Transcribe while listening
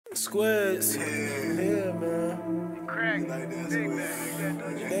Squads. Yeah, man. Crack.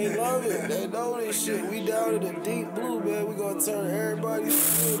 They love it. They know this shit. We down in the deep blue, man. We gonna turn everybody's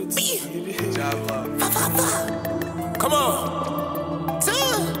field into Come on.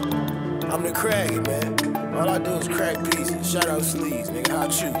 I'm the craggy, man. All I do is crack pieces. Shout out sleeves, nigga. How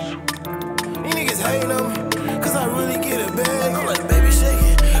you? These niggas hating on me, cause I really get a bag. I'm like, baby, shake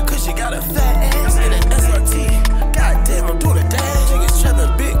it, cause you got a fat ass and an SRT. Goddamn, I'm doing a dash. Niggas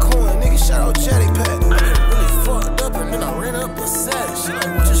trapping Bitcoin, nigga. Shout out Chatty Pat. I get really fucked up and then I ran up a sack. She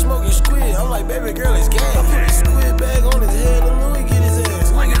like, what you smoking squid? I'm like, baby girl, it's gas. I put a squid bag on his head and Louis get his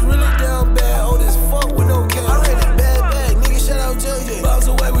ass. Niggas really down bad, old as fuck with no cash. I ran a bad bag, nigga. Shout out JJ. Miles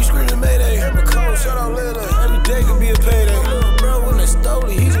away, we screaming Mayday. Hammer Cole, shout out Lily. Every day could be a payday. Little bro, when they stole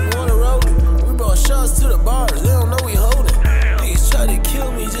it, he just wanna roll it. We brought shots to the bars, they don't know we holding. Niggas try to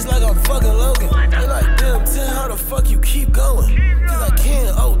kill me just like I'm fucking Logan. They like, damn, 10, how the fuck you keep going? Cause I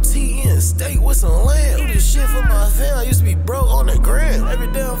can't OT in steak with some lamb. Do this shit for my fam, I used to be broke on the gram.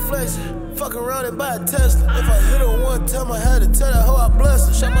 Every day I'm flexing. Fuck around and buy a Tesla. If I hit her one time, I had to tell that hoe I bless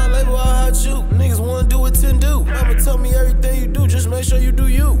her. Shot my label, I hot you. Niggas wanna do what 10 do. Mama tell me everything you do, just make sure you do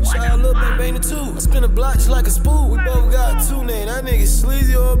you. Shout out Lil Bang the 2. I spin a block just like a spool. We both got 2 names, that nigga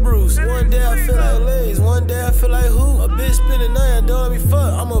Sleazy or Bruce. One day I feel like Lays, one day I feel like who? A bitch spinning nothing, don't let me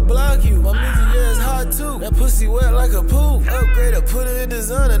fuck, I'ma block you. My music, yeah, is hot too. That pussy wet like a pool. Upgrade her, put her in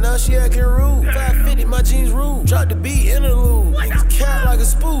designer, now she acting rude. 550, my jeans rude. Drop the beat, interlude. Niggas cat like a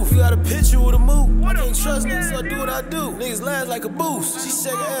spoof. You got a picture with a move. I can't trust niggas, so I do what I do. Niggas laugh like a boost. She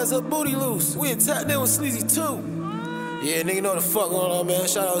shake her ass, her booty loose. We attacked them with Sleazy too. Yeah, nigga know the fuck going on, man.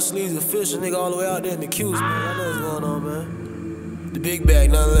 Shout out Sleazy official, nigga all the way out there in the Q's, man. I know what's going on, man. The big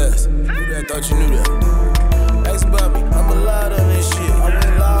bag, none less. Whodat, thought you knew that. Ask about me, I'm alive on this shit. I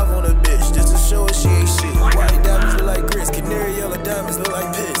went live on a bitch just to show her she ain't shit. White diamonds look like grits, canary yellow diamonds look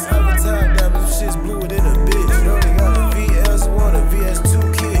like piss.